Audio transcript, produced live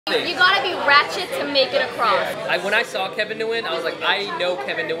thing. You gotta be ratchet to make it across. When I saw Kevin Nguyen, I was like, I know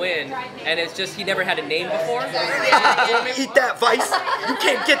Kevin Nguyen, and it's just he never had a name before. Eat that, Vice. You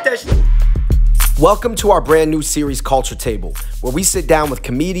can't get that shit. Welcome to our brand new series, Culture Table, where we sit down with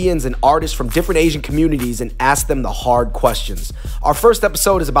comedians and artists from different Asian communities and ask them the hard questions. Our first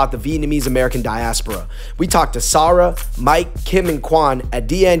episode is about the Vietnamese American diaspora. We talked to Sarah, Mike, Kim, and Quan at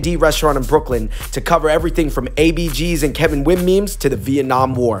D&D restaurant in Brooklyn to cover everything from ABGs and Kevin Nguyen memes to the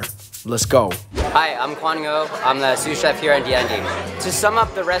Vietnam War. Let's go. Hi, I'm Quan Ngo. I'm the sous chef here at D&D. To sum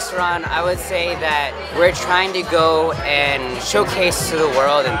up the restaurant, I would say that we're trying to go and showcase to the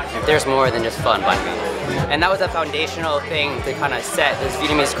world and there's more than just fun banh mi. And that was a foundational thing to kind of set this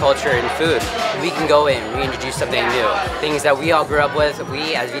Vietnamese culture in food. We can go in and reintroduce something new. Things that we all grew up with,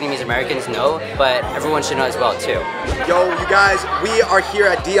 we as Vietnamese Americans know, but everyone should know as well too. Yo, you guys, we are here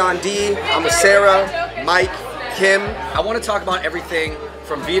at D&D. I'm with Sarah, Mike, Kim. I want to talk about everything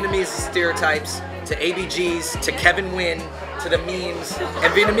from Vietnamese stereotypes to ABGs to Kevin Nguyen to the memes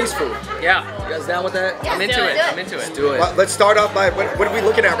and Vietnamese food. Yeah. You guys down with that? Yeah, I'm into it. I'm into it. Let's do it. Well, let's start off by, what are we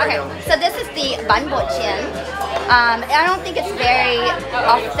looking at right now? So this is the bánh bột chiên. I don't think it's very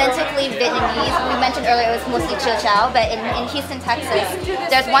authentically Vietnamese. We mentioned earlier it was mostly chiu chow, but in Houston, Texas,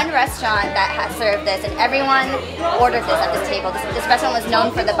 there's one restaurant that has served this, and everyone ordered this at this table. This restaurant was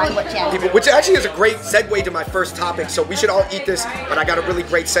known for the bánh bột chiên. Which actually is a great segue to my first topic, so we should all eat this, but I got a really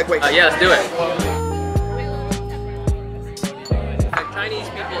great segue. Yeah, let's do it. Chinese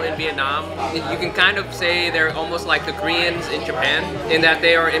people in Vietnam, you can kind of say they're almost like the Koreans in Japan, in that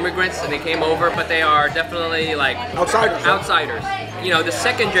they are immigrants and they came over, but they are definitely like outsiders. You know, the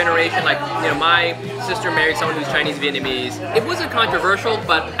second generation, like, you know, my sister married someone who's Chinese Vietnamese. It wasn't controversial,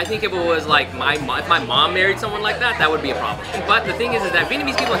 but I think if it was like if my mom married someone like that, that would be a problem. But the thing is that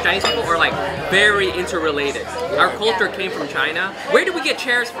Vietnamese people and Chinese people are like very interrelated. Our culture came from China. Where did we get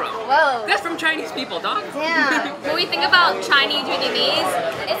chairs from? Whoa. That's from Chinese people, dog. Yeah. When we think about Chinese Vietnamese,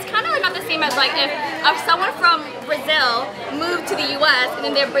 it's kind of like not the same as like if someone from Brazil moved to the US and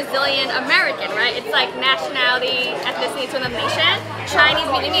then they're Brazilian American, right? It's like nationality, ethnicity to another nation. Chinese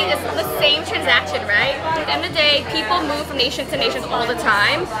Vietnamese is the same transaction, right? At the end of the day, people move from nation to nation all the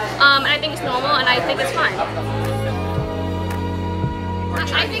time, and I think it's normal and I think it's fine.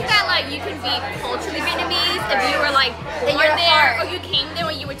 I think that like you can be culturally Vietnamese if you were like born there or you came there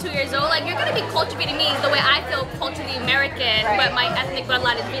when you were 2 years old. Like you're gonna be culturally Vietnamese the way I feel culturally American, but my ethnic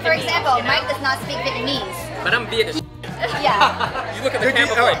bloodline is Vietnamese. For example, you know? Mike does not speak Vietnamese. But I'm Vietnamese. Yeah. You look at the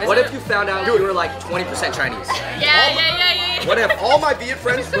camera. What if you found out you were like 20% Chinese? Yeah. What if all my Viet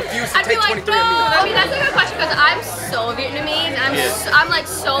friends refuse to I'd take be like, 23andMe? no. I mean, that's a good question because I'm so Vietnamese and I'm like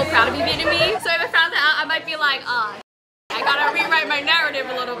so proud to be Vietnamese. So if I found that out, I might be like, I gotta rewrite my narrative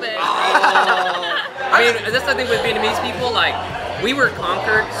a little bit. I mean, that's the thing with Vietnamese people, like, we were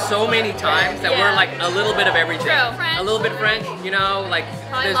conquered so many times that we're like a little bit of everything. True. French. A little bit French, you know, like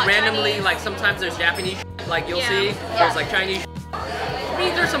there's randomly, Chinese. like sometimes there's Japanese like you'll see, there's like Chinese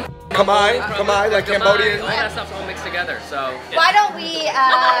These are some Khmer, like Cambodian. All that stuff's all mixed together, so. Yeah. Why don't we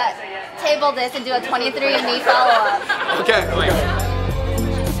table this and do a 23andMe follow-up? Okay.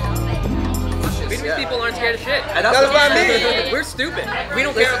 Vietnamese people aren't scared of shit. And that's what I mean. We're stupid. We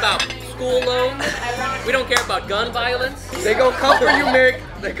don't care about school loans. We don't care about gun violence. They gonna come for you, Mick.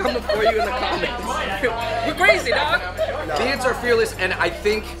 They coming for you in the comments. We're crazy, dog. Viets are fearless, and I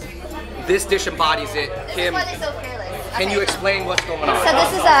think this dish embodies it. This Kim, is why they're so fearless. can you explain what's going on? So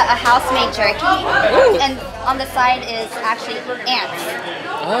this is a house-made jerky, and on the side is actually ants.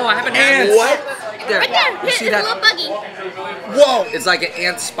 Oh, I haven't had this. What? There, Right there, you see it's a that? little buggy. Whoa! It's like an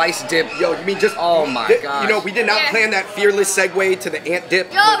ant spice dip. Yo, you mean just Oh my gosh. You know, we did not Yeah. plan that fearless segue to the ant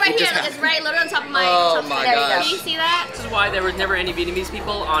dip. Yo, right It here, just it's right literally on top of my Oh chopstick. my There you go. gosh. Can you see that? This is why there was never any Vietnamese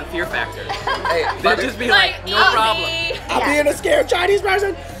people on Fear Factor. Hey, They'd just be like, no easy. problem. I'm being a scared Chinese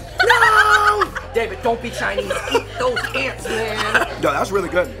person. No! David, don't be Chinese. Eat those ants, man. Yo, that's really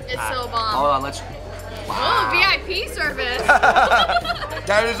good. It's so bomb. Hold on, let's. Oh, VIP service.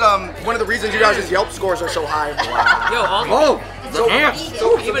 That is one of the reasons you guys' Yelp scores are so high. Wow. Yo, all Whoa, the ants.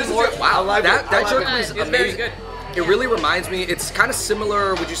 So even this more. is- Wow, that It's jerky is very amazing. good. It really reminds me. It's kind of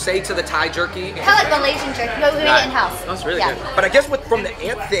similar, would you say, to the Thai jerky? Kind of like Malaysian jerky, but we made it in-house. That's really Yeah. good. But I guess from the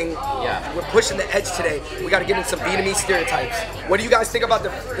ant thing, Yeah. we're pushing the edge today. We got to get in some Vietnamese stereotypes. What do you guys think about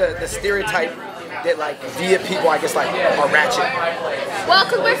the stereotype that like Viet people, I guess, like are ratchet? Well,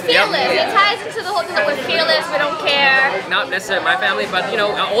 because we're fearless. It ties into the whole thing that we're fearless, we don't care. Not necessarily my family, but you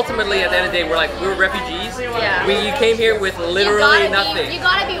know, ultimately at the end of the day, we're refugees. Yeah. You came here with literally nothing. You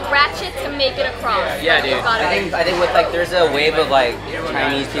gotta be ratchet to make it across. Yeah, dude. You gotta be. I think with like there's a wave of like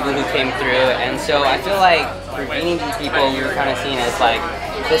Chinese people who came through, and so I feel like for Vietnamese people we were kind of seen as like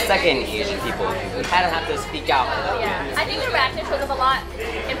the second Asian people. We kind of have to speak out. Yeah, I think the reaction shows up a lot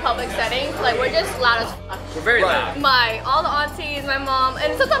in public settings. Like we're just loud as fuck. We're very loud. All the aunties, my mom,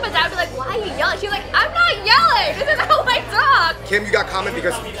 and sometimes my dad would be like, "Why are you yelling?" She's like, "I'm not yelling. This is how I talk." Kim, you got comment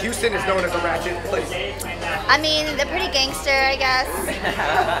because Houston is known as a ratchet place. I mean, they're pretty gangster, I guess.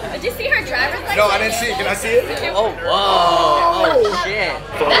 Did you see her driver's license? No, I didn't see it. Can I see it? Oh, whoa. Oh, shit.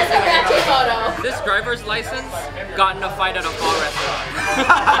 That's a ratchet photo. This driver's license got in a fight at a bar restaurant.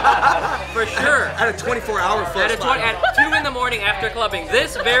 For sure. At a 24-hour At 2 in the morning after clubbing,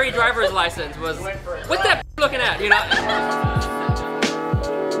 this very driver's license was, what's that looking at, you know?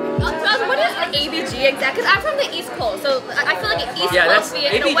 What is the ABG exactly? Because I'm from the East Coast, so I feel like an East Coast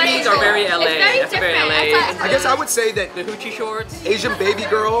ABGs are very LA. It's very that's different. very LA. I guess I would say that The hoochie shorts. Asian baby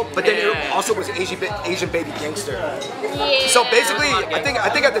girl, but then it also was Asian baby gangster. Yeah. So basically, I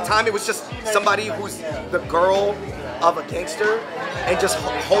think at the time it was just somebody who's the girl of a gangster and just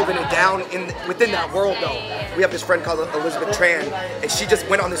holding it down within that world though. We have this friend called Elizabeth Tran, and she just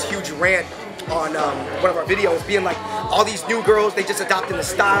went on this huge rant on one of our videos being like, all these new girls, they just adopting the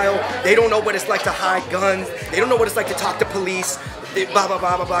style, they don't know what it's like to hide guns, they don't know what it's like to talk to police, blah blah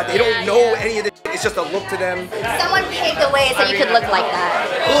blah blah blah, they don't know any of this, it's just a look to them. Someone paved the way so you could look like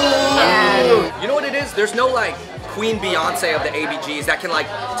that. You know what it is? There's no like Queen Beyonce of the ABGs that can like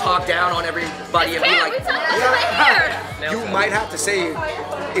talk down on everybody and be like, You might have to say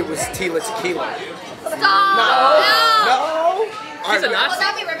it was Tila Tequila. Stop! No. She's a Nazi. Will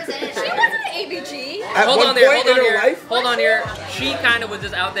that be represented? She wasn't an ABG. At Hold one on there, point hold on in her here, life, hold on here. She kind of was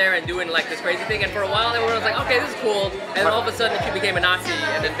just out there and doing like this crazy thing, and for a while everyone was like, okay, this is cool, and then all of a sudden she became a Nazi,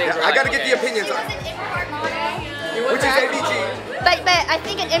 and then things were I like, gotta get the okay. opinions She on was an import model. which is ABG. But I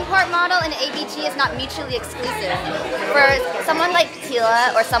think an import model and ABG is not mutually exclusive. For someone like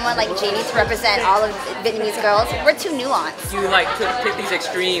Tila or someone like Jamie to represent all of Vietnamese girls, we're too nuanced. You like pick these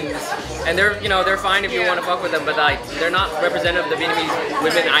extremes, and they're fine if you want to fuck with them, but like they're not representative of the Vietnamese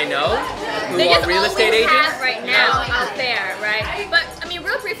women I know who are real estate agents Right now out there, right? But I mean,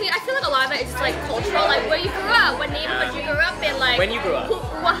 real briefly, I feel like a lot of it is just like cultural, like where you grew up, what neighborhood you grew up in, like when you grew up,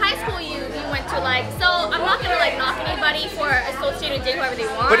 what high school you went to, like. So I'm not gonna like knock anybody for associating with whoever they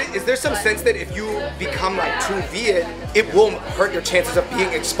want. But is there some sense that if you become like too Viet, it will hurt your chances of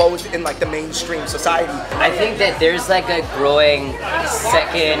being exposed in like the mainstream society? I think that there's like a growing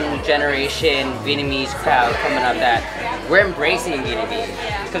second generation Vietnamese crowd coming up that we're embracing Vietnamese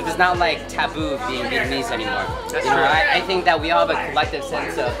because it's not like taboo being Vietnamese anymore. I think that we all have a collective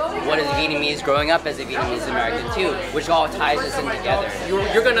sense of what is Vietnamese growing up as a Vietnamese American too, which all ties us in together.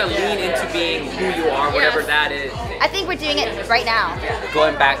 you're gonna lean into being who you are, whatever that is. I think we're doing it right now.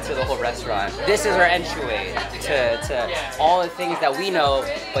 Going back to the whole restaurant, this is our entryway to all the things that we know,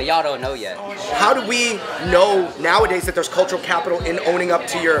 but y'all don't know yet. How do we know nowadays that there's cultural capital in owning up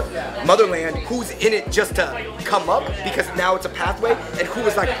to your motherland? Who's in it just to come up because now it's a pathway, and who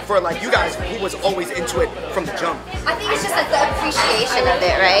was like, for like you guys, who was always into it from the jump? I think it's just like the appreciation of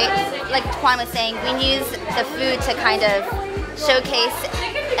it, right? Like Twan was saying, we use the food to kind of showcase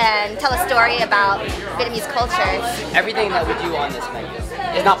and tell a story about Vietnamese culture. Everything that we do on this menu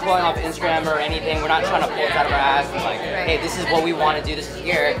is not pulling off Instagram or anything. We're not trying to pull it out of our ass and like, hey, this is what we want to do, this is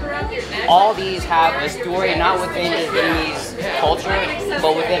here. All these have a story not within the Vietnamese culture,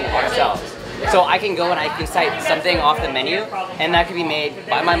 but within ourselves. So I can go and I can cite something off the menu, and that could be made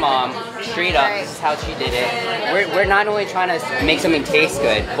by my mom, straight up, this is how she did it. We're not only trying to make something taste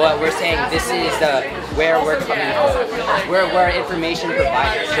good, but we're saying this is where we're coming from. We're information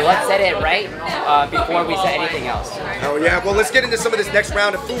providers. So let's set it right before we set anything else. Oh yeah, well let's get into some of this next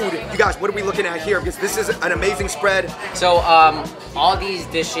round of food. You guys, what are we looking at here? Because this is an amazing spread. So all these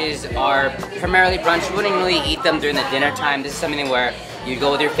dishes are primarily brunch. You wouldn't really eat them during the dinner time. This is something where you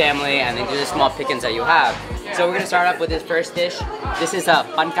go with your family and then do the small pickings that you have. So we're gonna start off with this first dish. This is a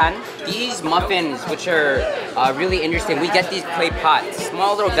pan can. These muffins, which are really interesting, we get these clay pots,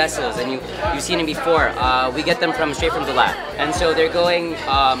 small little vessels, and you've seen it before. We get them straight from the lab. And so they're going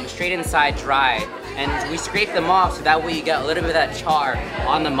straight inside dry. And we scrape them off so that way you get a little bit of that char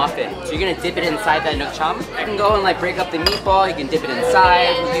on the muffin. So you're gonna dip it inside that nuc cham. You can go and like break up the meatball, you can dip it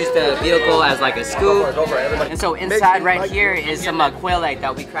inside, use the vehicle as like a scoop. And so inside right here is some quail egg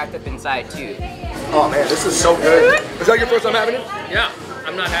that we cracked up inside too. Oh man, this is so good. Is that your first time having it? Yeah,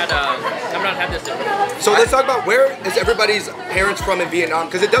 I've not had this before. So let's talk about where is everybody's parents from in Vietnam?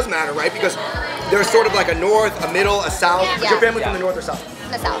 Because it does matter, right? Because there's sort of like a north, a middle, a south. Is your family from the north or south?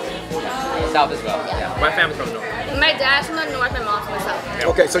 The South. South as well. Yeah. My family's from the north. My dad's from the north, my mom's from the south.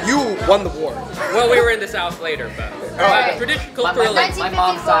 Okay, so you won the war. Well, we were in the south later, but culturally, my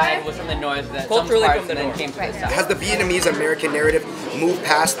mom's side was from the north, some Culturally parts, from the and then north. came to the south. Has the Vietnamese American narrative moved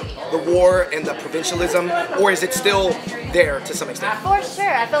past the war and the provincialism, or is it still there to some extent? For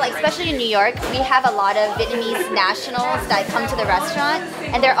sure. I feel like, especially in New York, we have a lot of Vietnamese nationals that come to the restaurant,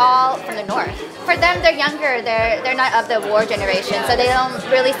 and they're all from the north. For them, they're younger, they're not of the war generation, so they don't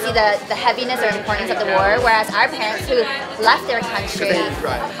really see the heaviness or importance of the war, whereas our parents who left their country.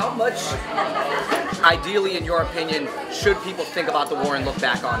 How much, ideally in your opinion, should people think about the war and look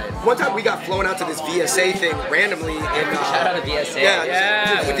back on it? One time we got flown out to this VSA thing randomly. Shout out to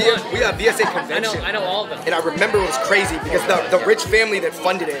VSA. We had VSA convention. I know all of them. And I remember it was crazy because the rich family that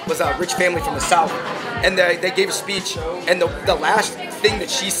funded it was a rich family from the South. And they gave a speech, and the last thing that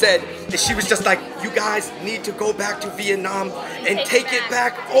she said is she was just like, you guys need to go back to Vietnam and take it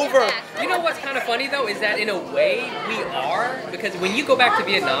back over. You know what's kind of funny though is that in a way we are, because when you go back to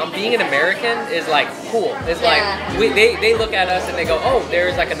Vietnam, being an American is like cool. It's like they look at us and they go, oh,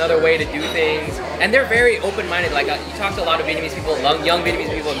 there's like another way to do things, and they're very open-minded. Like you talk to a lot of Vietnamese people, young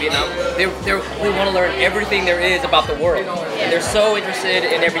Vietnamese people in Vietnam. They want to learn everything there is about the world. And they're so interested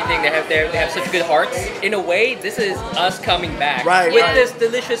in everything. They have such good hearts. In a way, this is us coming back with this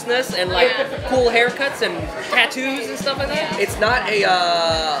deliciousness and like cool haircuts and tattoos and stuff like that. It's not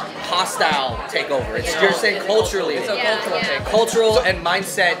a hostile takeover. It's you're saying culturally. It's a cultural takeover. Cultural and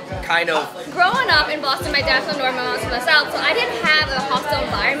mindset kind of. Growing up in Boston, my dad's from the north, my mom's from the south, so I didn't have a hostile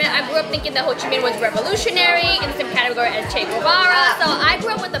environment. I grew up thinking that Ho Chi Minh was revolutionary in the same category as Che Guevara, so I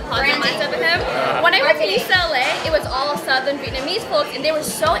grew up with a positive mindset with him. When I went to UCLA, it was all Southern Vietnamese folks, and they were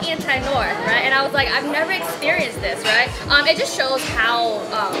so anti-North, right? And I was like, I've never experienced this, right? It just shows how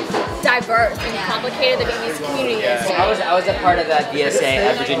diverse and complicated the Vietnamese community is. I was a part of that VSA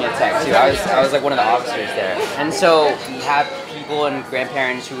at Virginia Tech too. I was like one of the officers there, and so we have people and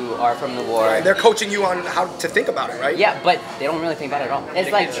grandparents who are from the war. And they're coaching you on how to think about it, right? Yeah, but they don't really think about it at all.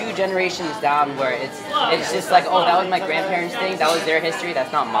 It's like 2 generations down where it's just like, oh, that was my grandparents' thing, that was their history,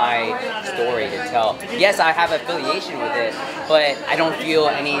 that's not my story to tell. Yes, I have affiliation with it, but I don't feel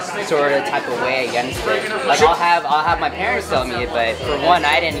any sort of type of way against it. Like I'll have my parents tell me it, but for one,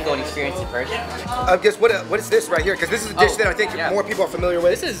 I didn't go and experience it personally. I guess what is this right here? Because this is a dish that I think more people are familiar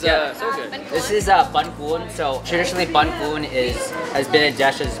with. This is so good. This is bun cuon. So traditionally, bun cuon has been a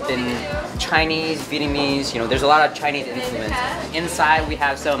dish that's been Chinese, Vietnamese. You know, there's a lot of Chinese influence. Inside, we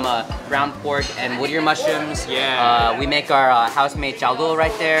have some ground pork and wood ear mushrooms. We make our house-made jiao luo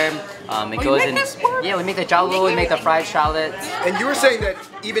right there. It goes in. Yeah, we make the jiao luo. We make the fried shallots. And you were saying that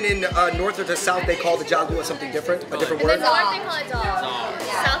even in north or the south, they call the jiao luo something different, a different word. In the north, they call it dog.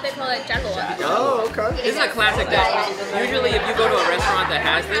 South, they call it jalo. Oh, okay. This is a classic dish. Usually, if you go to a restaurant that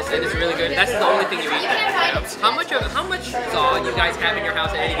has this and it's really good, that's the only thing you eat there. How much zaw you guys have in your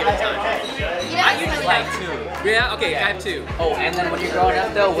house at any given time? I usually like 2. Yeah. Okay. I have 2. Oh, and then when you're growing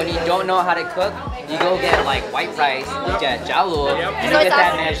up though, when you don't know how to cook, you go get like white rice, you get jiao luo, and you get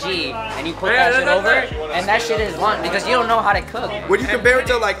that maji, and you put that shit over, and that shit is lunch because you don't know how to cook. Would you compare it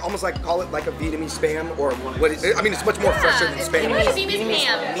to like almost like call it like a Vietnamese spam, or what is it? I mean, it's much more fresher than spam. It's like a Vietnamese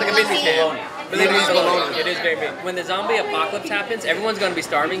ham. It's like a Vietnamese ham. Vietnamese bologna. It is very big. When the zombie apocalypse happens, everyone's going to be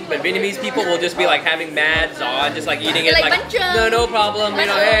starving, but Vietnamese people will just be like having mad zaw and just like eating it like no problem. You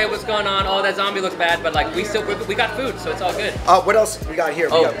know, hey, what's going on? Oh, that zombie looks bad, but like we got food, so it's all good. What else we got here?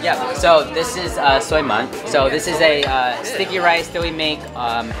 Yeah. So this is soy man. So this is a sticky rice that we make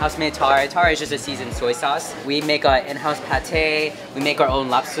house-made tar. Tar is just a seasoned soy sauce. We make an in-house pate. We make our own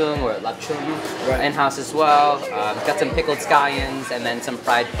lapsung or lapchung in-house as well. Got some pickled scallions and then some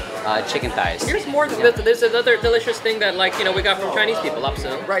fried chicken thighs. Here's more. There's another delicious thing that, like, you know, we got from Chinese people,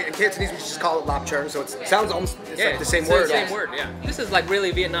 lapsung. Right, in Cantonese we just call it lapchung, so it sounds almost like the same word. Same word, yeah. This is like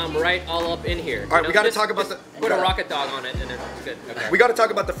really Vietnam right all up in here. All right, we got to talk about the. Put a rocket dog on it, and it's good. Okay. We got to talk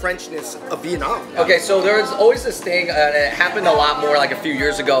about the Frenchness of Vietnam. Okay, so there's always this thing, and it happened a lot more like a few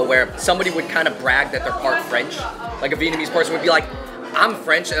years ago, where somebody would kind of brag that they're part French. Like a Vietnamese person would be like, "I'm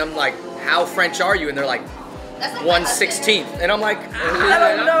French," and I'm like, "How French are you?" And they're like, 1/16, and I'm like,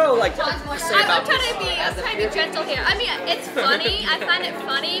 I don't know, like, I'm trying to be gentle here. I mean, it's funny. I find it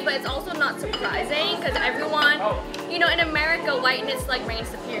funny, but it's also not surprising because everyone, you know, in America, whiteness like reigns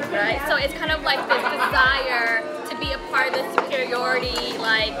supreme, right? So it's kind of like this desire to be a part of the superiority,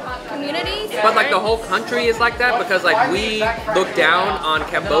 like, communities. But like the whole country is like that because like we look down on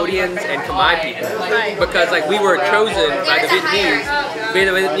Cambodians and Khmer people because like we were chosen by the Vietnamese.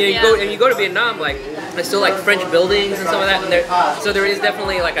 You go to Vietnam, like there's still like French buildings and some of that, and so there is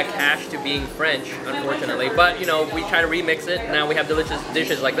definitely like a cache to being French, unfortunately. But you know, we try to remix it. And now we have delicious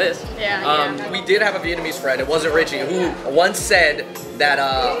dishes like this. We did have a Vietnamese friend. It wasn't Richie, who once said that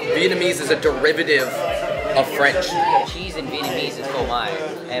Vietnamese is a derivative of French. Cheese in Vietnamese is fromage,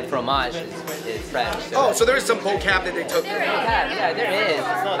 and fromage is French. So. So there is some vocab that they took. Yeah, there is.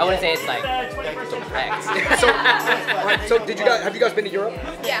 I wouldn't say it's like direct. So have you guys been to Europe?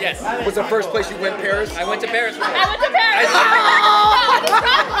 Yeah. Yes. Was the first place you went Paris? I went to Paris. I went to Paris.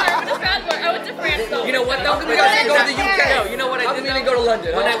 I went to France though. You know what though? You guys didn't go to the UK. No, you know what I How did? come you didn't go to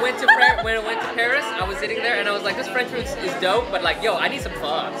London? When I went to Paris, I was sitting there and I was like, this French food is dope, but like, yo, I need some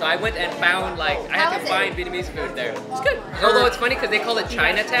pho. So I went and found like I had to find Vietnamese food there. It's good. Although it's funny because they call it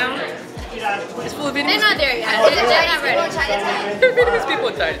Chinatown. It's full of Vietnamese. They're not there yet. They're not ready. There are Vietnamese people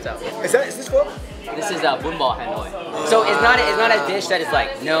in Chinatown. Is this called? This is bún bò Hanoi. So it's not a dish that is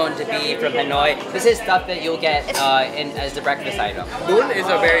like known to be from Hanoi. This is stuff that you'll get as the breakfast item. Bún is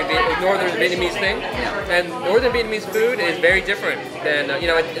a very northern Vietnamese thing, and northern Vietnamese food is very different than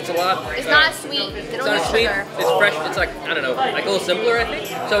it's a lot. It's not sweet. They don't use sweet. sugar. It's fresh. It's like I don't know, like a little simpler, I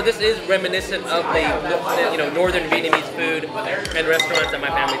think. So this is reminiscent of the northern Vietnamese food and restaurants that my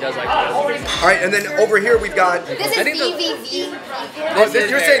family does like. All right, and then over here we've got. This is VVV.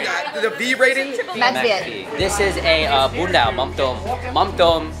 You're saying the V rating? This is a bún đảo mắm tôm. Mắm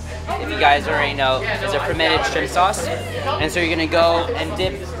tôm, if you guys already know, is a fermented shrimp sauce. And so you're gonna go and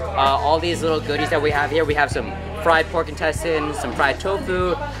dip all these little goodies that we have here. We have some fried pork intestines, some fried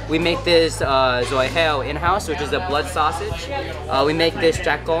tofu. We make this doi heo in-house, which is a blood sausage. We make this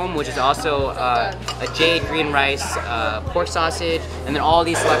jack gom, which is also a jade green rice pork sausage, and then all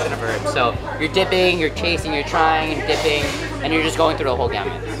these selection of herbs. So you're dipping, you're tasting, you're trying, you're dipping, and you're just going through the whole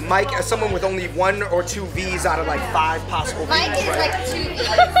gamut. Mike, as someone with only 1 or 2 V's out of like 5 possible V's, Mike is right? like 2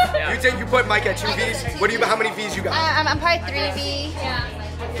 V's. You think you put Mike at 2 V's? How many V's you got? I'm probably 3 V. Yeah.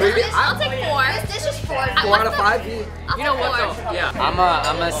 3 V's? I'll take 4. This is 4. 4 out of 5 V? You know what though? Yeah. I'm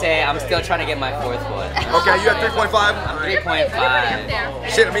gonna say I'm still trying to get my 4th one. Okay, you have 3.5? I'm 3.5.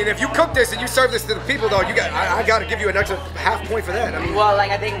 Shit, I mean, if you cook this and you serve this to the people though, I gotta give you an extra half point for that. I mean, Well,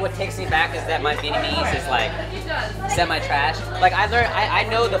 like I think what takes me back is that my Vietnamese is like semi-trash. Like I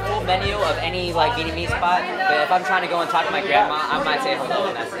know the full menu of any like Vietnamese spot, but if I'm trying to go and talk to my grandma, I might say hello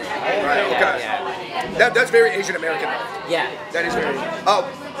and that's it. right, okay. Yeah. That's very Asian American. Yeah. That is very. Oh,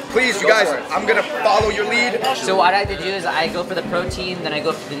 please, you guys, I'm gonna follow your lead. So what I like to do is I go for the protein, then I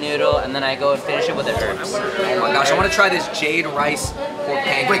go for the noodle, and then I go and finish it with the herbs. Oh my gosh, I want to try this jade rice pork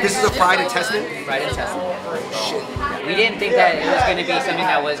pancake. Wait, this is a fried intestine? Fried intestine. Shit. We didn't think that it was going to be something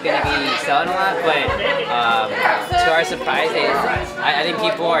that was going to be selling a lot, but to our surprise, I think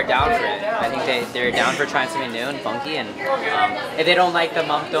people are down for it. I think they're down for trying something new and funky, and if they don't like the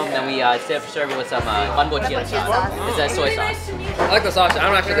mắm tôm, then we serve it with some bánh bò chiên sauce. It's a soy sauce. I like the sauce. I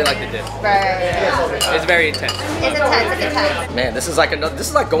don't actually like the dip. Right. It's very intense. It's intense. Man, this is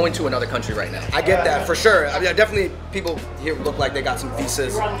like going to another country right now. I get that for sure. I mean, definitely people here look like they got some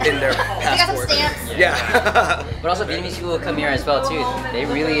visas in their passport. They got some stamps. Yeah. But also Vietnamese people come here as well too. They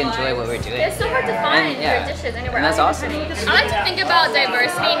really enjoy what we're doing. It's so hard to find And, yeah. your dishes anywhere And that's else. awesome. I like to think about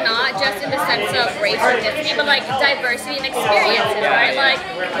diversity not just in the sense of race or ethnicity, but like diversity and experiences, right? Like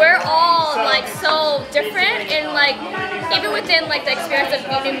we're all like so different, and like even within like the experience of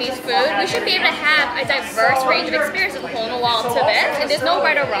Vietnamese food, we should be able to have a diverse range of experiences from hole in the wall to this. And there's no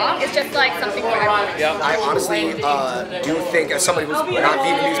right or wrong. It's just like something for everyone. I honestly do think, as somebody who's not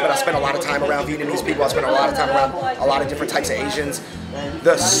Vietnamese, but I spent a lot of time around Vietnamese people, I spent a lot of time around a lot of different types of Asians,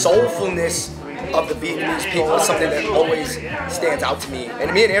 the soulfulness of the Vietnamese people is something that always stands out to me.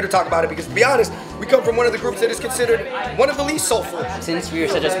 And me and Andrew talk about it because, to be honest, we come from one of the groups that is considered one of the least soulful. Since we were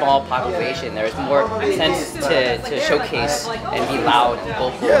such a small population, there was more sense to showcase and be loud and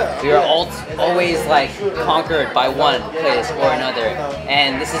vocal. Yeah. We were always like conquered by one place or another,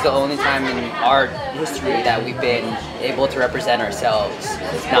 and this is the only time in our history that we've been able to represent ourselves,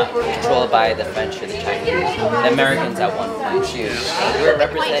 not controlled by the French or the Chinese, the Americans at one point too. We're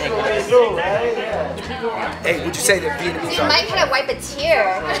representing us. Hey, would you say that Vietnamese You are... might kind of wipe a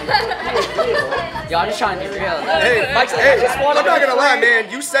tear. Y'all just trying to be real. Hey, Mike's like, hey, I just want I'm not gonna lie, man.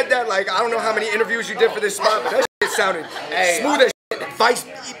 You said that like I don't know how many interviews you did for this spot, but that shit sounded smooth as shit. Vice,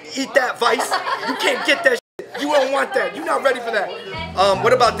 eat that, Vice. You can't get that shit. You don't want that. You're not ready for that.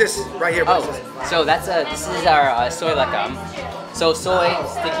 What about this right here? Oh, so this is our soy lakam. So soy,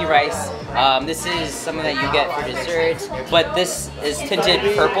 sticky rice. This is something that you get for dessert, but this is tinted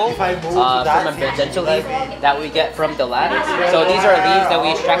purple from a magenta leaf that we get from the land. So these are leaves that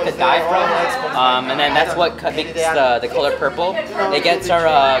we extract the dye from, and then that's what makes the color purple. It gets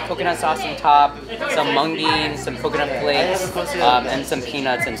our coconut sauce on top, some mung bean, some coconut flakes, and some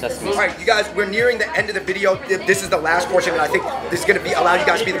peanuts and sesame. All right, you guys, we're nearing the end of the video. This is the last portion, and I think this is going to allow you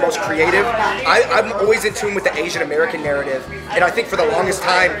guys to be the most creative. I'm always in tune with the Asian American narrative, and I I think for the longest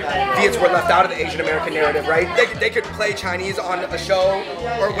time, Viets were left out of the Asian American narrative, right? They could play Chinese on a show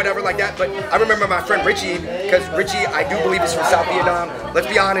or whatever like that, but I remember my friend Richie, because Richie, I do believe is from South Vietnam. Let's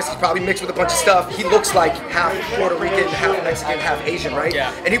be honest, he's probably mixed with a bunch of stuff. He looks like half Puerto Rican, half Mexican, half Asian, right?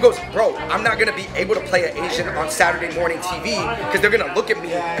 Yeah. And he goes, bro, I'm not gonna be able to play an Asian on Saturday morning TV because they're gonna look at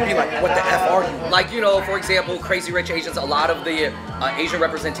me and be like, what the F are you? Like, you know, for example, Crazy Rich Asians, a lot of the Asian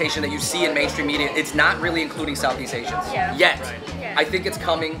representation that you see in mainstream media, it's not really including Southeast Asians yet. Yeah. I think it's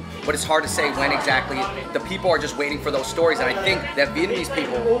coming, but it's hard to say when exactly. The people are just waiting for those stories, and I think that Vietnamese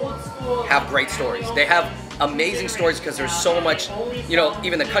people have great stories. They have amazing stories because there's so much, you know,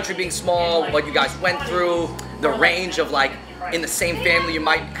 even the country being small, what you guys went through, the range of like, in the same family you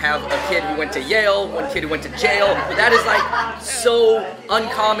might have a kid who went to Yale, one kid who went to jail. That is like so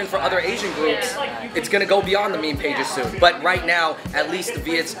uncommon for other Asian groups. It's gonna go beyond the meme pages soon. But right now, at least the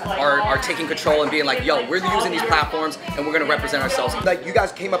Viets are taking control and being like, yo, we're using these platforms and we're gonna represent ourselves. Like, you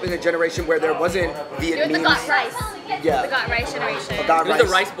guys came up in a generation where there wasn't Vietnamese. You're the got rice. Yeah. The got rice generation. Got Who's rice. the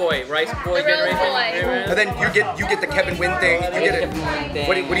rice boy The real generation? boy. And then you get the Kevin Win thing. You get it.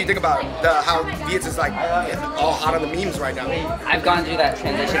 What do you think about how Viets is like all hot on the memes right now? I've gone through that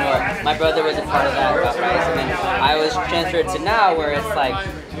transition where my brother was a part of that about rice, and then I was transferred to now where it's like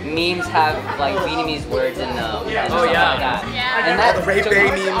memes have like Vietnamese words in them. And Oh, stuff yeah. like that. Yeah. And All the Ray Bay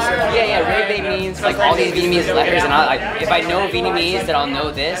memes. Yeah, Ray Bay memes, like all these Vietnamese letters, and if I know Vietnamese, then I'll know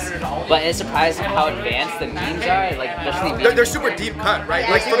this. But it's surprising how advanced the memes are, like especially They're super deep cut, right?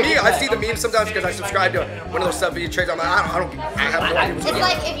 Like for me, I see the memes sometimes because I subscribe to one of those sub video trades. I'm like, I have no idea what's It's going on.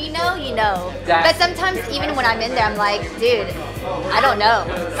 like, if you know, you know. That- But sometimes even when I'm in there, I'm like, dude, I don't know.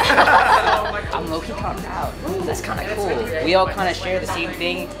 I'm low-key kind of proud. That's kind of cool. We all kind of share the same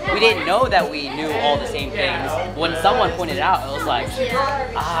thing. We didn't know that we knew all the same things. When someone pointed it out, it was like,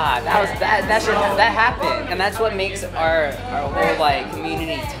 that happened, and that's what makes our whole like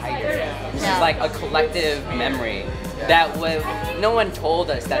community tighter. This is like a collective memory that no one told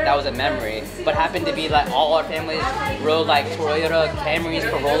us that was a memory, but happened to be like all our families rode like Toyota Camrys,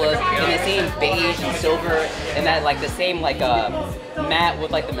 Corollas in the same beige and silver, and that like the same like mat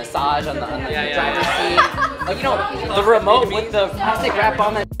with like the massage on the driver's seat. Like, you know, the remote with the plastic wrap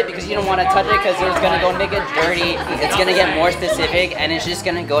on that shit because you don't want to touch it because it's gonna go and make it dirty. It's gonna get more specific, and it's just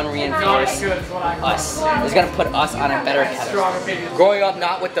gonna go and reinforce us. It's gonna put us on a better pedestal. Growing up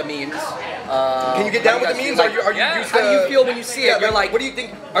not with the memes. Can you get down with the memes? Are you used to? How do you feel when you see it? You're like, what do you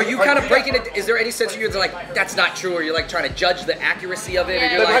think? Are you kind of breaking it? Is there any sense of you that's like, that's not true, or you're like trying to judge the accuracy of it? Or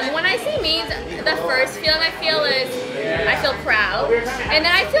you're like, When I see memes, the first feeling I feel is I feel proud, and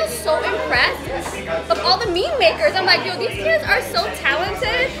then I feel so impressed of all the meme makers. I'm like, yo, these kids are so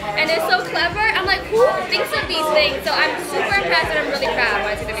talented and they're so clever. I'm like, who thinks of these things? So I'm super impressed and I'm really proud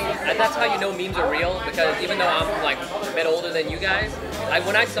when I see the memes. And that's how you know memes are real, because even though I'm like a bit older than you guys,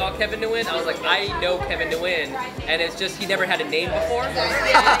 when I saw Kevin Nguyen, I was like, I know Kevin Nguyen, and it's just he never had a name before.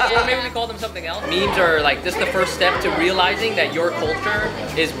 Or maybe we called him something else. Memes are like just the first step to realizing that your culture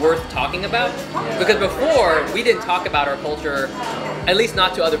is worth talking about. Because before, we didn't talk about our culture, at least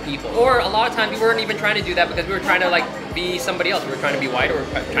not to other people. Or a lot of times we weren't even trying to do that because we were trying to like be somebody else. We were trying to be white, or we were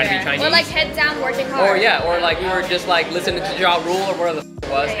trying to be Chinese. Or like head down working hard. Or like we were just like listening to Ja Rule or whatever the f it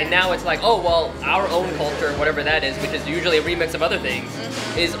was, and now it's like, oh well, our own culture, whatever that is, which is usually a remix of other things,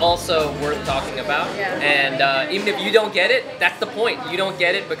 is also worth talking about. And even if you don't get it, that's the point. You don't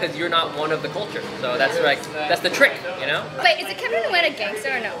get it because you're not one of the culture. So that's like the trick, you know? Wait, is it Kevin Nguyen a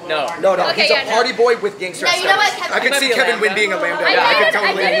gangster or no? No. No, Okay, he's a yeah, party boy with gangster No, you know what, aesthetics. I could Might see be a Kevin lambda. Win being a lambda. I I could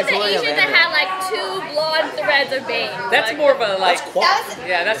think totally. it's the Asian that had like 2 blonde threads of bangs. That's like, more of a like. That was,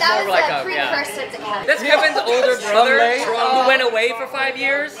 That's that more was like a a precursor to Kevin. That's Kevin's older brother Trump. who went away for 5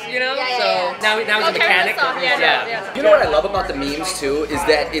 years, you know? Yeah, So now he's a mechanic. Yeah. you know what I love about the memes too is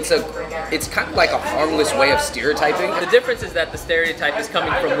that it's kind of like a harmless way of stereotyping. The difference is that the stereotype is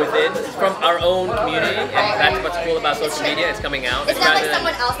coming from within, it's from our own community, and that's what's cool about social media. It's coming out. It's not like rather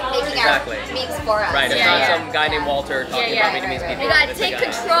someone else making Exactly. our memes for us. Right, it's Yeah, not yeah. some guy named Walter talking about Vietnamese people. We gotta It's a take guy.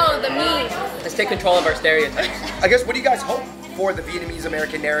 control of the memes. Let's take control of our stereotypes. I guess, what do you guys hope for the Vietnamese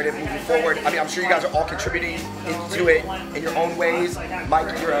American narrative moving forward? I mean, I'm sure you guys are all contributing into it in your own ways.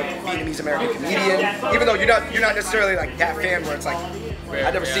 Mike, you're a Vietnamese American comedian, even though you're not necessarily like that fan where it's like, I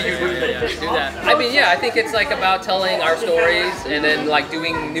never see you do that. I mean, I think it's like about telling our stories and then like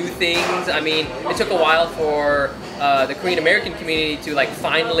doing new things. I mean, it took a while for the Korean American community to like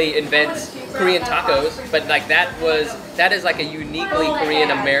finally invent Korean tacos, but like that is like a uniquely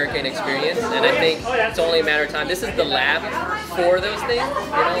Korean American experience, and I think it's only a matter of time. This is the lab for those things,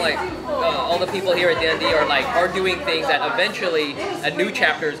 you know, like all the people here at D&D are doing things that eventually a new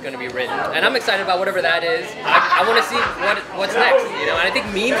chapter is going to be written, and I'm excited about whatever that is. I want to see what's next, you know. And I think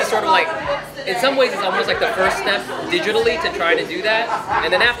memes is sort of like, in some ways, it's almost like the first step digitally to try to do that.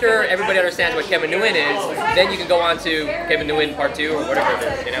 And then after everybody understands what Kevin Nguyen is, then you can go on to Kevin Nguyen Part 2 or whatever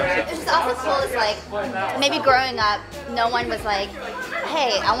it is, you know. So. It's just also cool is like, maybe growing up, no one was like,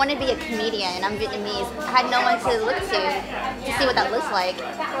 hey, I want to be a comedian and I'm Vietnamese. I had no one to look to see what that looks like.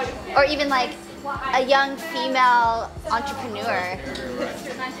 Or even like a young female entrepreneur.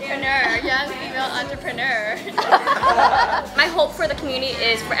 Young female entrepreneur. My hope for the community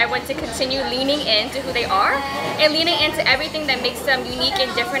is for everyone to continue leaning into who they are and leaning into everything that makes them unique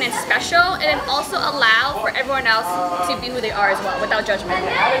and different and special, and then also allow for everyone else to be who they are as well without judgment.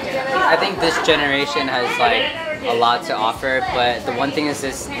 I think this generation has like a lot to offer, but the one thing is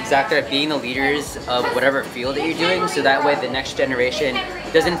this exactly being the leaders of whatever field that you're doing, so that way the next generation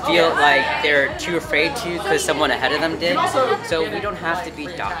doesn't feel like they're too afraid to because someone ahead of them did. So we don't have to be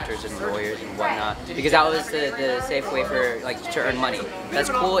doctors and lawyers and whatnot, because that was the safe way for like to earn money. That's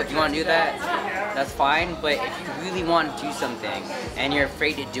cool if you want to do that, that's fine, but if you really want to do something and you're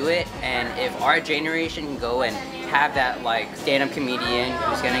afraid to do it, and if our generation can go and have that like stand-up comedian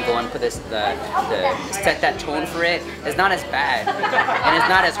who's gonna go and put this set that tone for it, it's not as bad and it's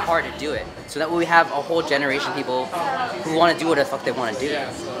not as hard to do it. So that way we have a whole generation of people who want to do what the fuck they want to do.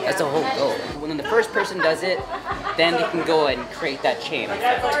 That's the whole goal. When the first person does it, then they can go and create that chain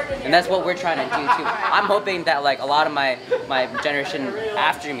effect. And that's what we're trying to do too. I'm hoping that like a lot of my generation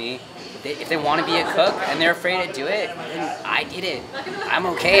after me, if they want to be a cook and they're afraid to do it, then I did it. I'm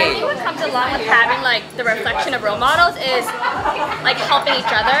okay. I think what comes along with having like the reflection of role models is like helping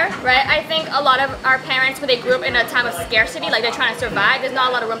each other, right? I think a lot of our parents, when they grew up in a time of scarcity, like they're trying to survive, there's not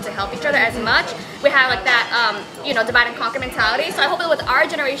a lot of room to help each other as much. We have like that, you know, divide and conquer mentality. So I hope that with our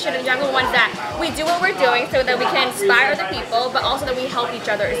generation and younger ones that we do what we're doing so that we can inspire other people, but also that we help each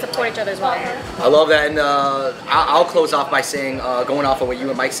other and support each other as well. I love that, and I'll close off by saying, going off of what you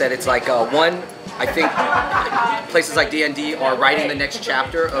and Mike said, it's like, one, I think places like D&D are writing the next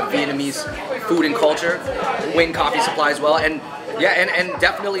chapter of Vietnamese food and culture, Nguyen Coffee Supply as well, and yeah, and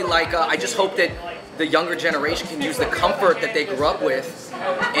definitely like, I just hope that the younger generation can use the comfort that they grew up with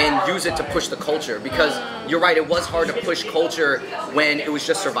and use it to push the culture, because you're right, it was hard to push culture when it was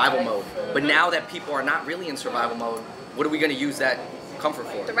just survival mode, but now that people are not really in survival mode, what are we going to use that comfort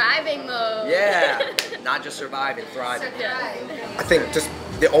for? Thriving mode. Yeah, not just surviving, thriving. I think just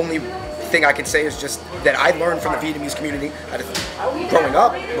the only thing I can say is just that I learned from the Vietnamese community growing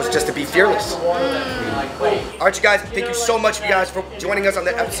up was just to be fearless. All right, you guys, thank you so much, you guys, for joining us on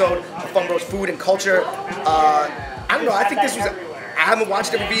that episode of Fung Bros Food and Culture. I don't know, I think this was, I haven't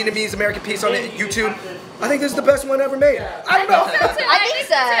watched every Vietnamese American piece on YouTube. I think this is the best one ever made. I don't know. I think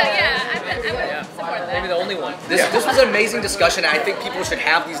so. Yeah, I would support that. Maybe the only one. This was an amazing discussion, and I think people should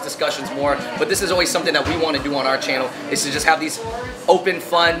have these discussions more, but this is always something that we want to do on our channel, is to just have these open,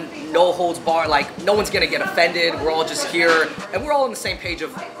 fun, no holds barred, like no one's gonna get offended, we're all just here, and we're all on the same page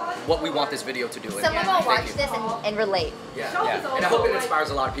of what we want this video to do. Someone will watch this and relate. Yeah, and I hope it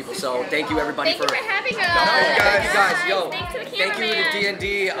inspires a lot of people, so thank you everybody Thank you for having us. guys, yo, Thanks to the thank you to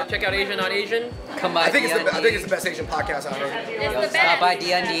D&D. Check out Asian on Asian. Come by I think D&D. it's the best Asian podcast out there. It's Yo, the stop by best.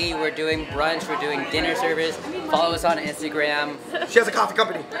 D&D. We're doing brunch. We're doing dinner service. Follow us on Instagram. She has a coffee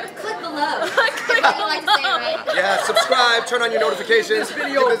company. Click below. You like to say it, right? Yeah, subscribe, turn on your notifications. This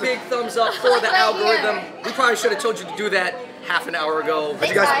video, big thumbs up for the algorithm. We probably should have told you to do that half an hour ago.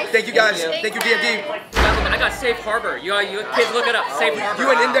 Thank you guys. Thank you, D&D. I got Safe Harbor. You kids look it up. Safe Harbor. You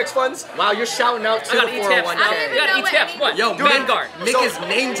and index funds? Wow, you're shouting out to I the got ETFs. 401k. You got ETFs. What? Yo, Vanguard. Nick is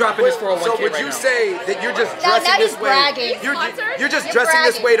name dropping his 401k So would right you now. say that you're just Now dressing he's this way? bragging. You're just He's dressing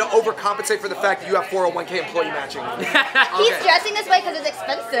this bragging. way to overcompensate for the fact that you have 401k employee matching. He's dressing this way because it's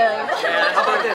expensive. How about this?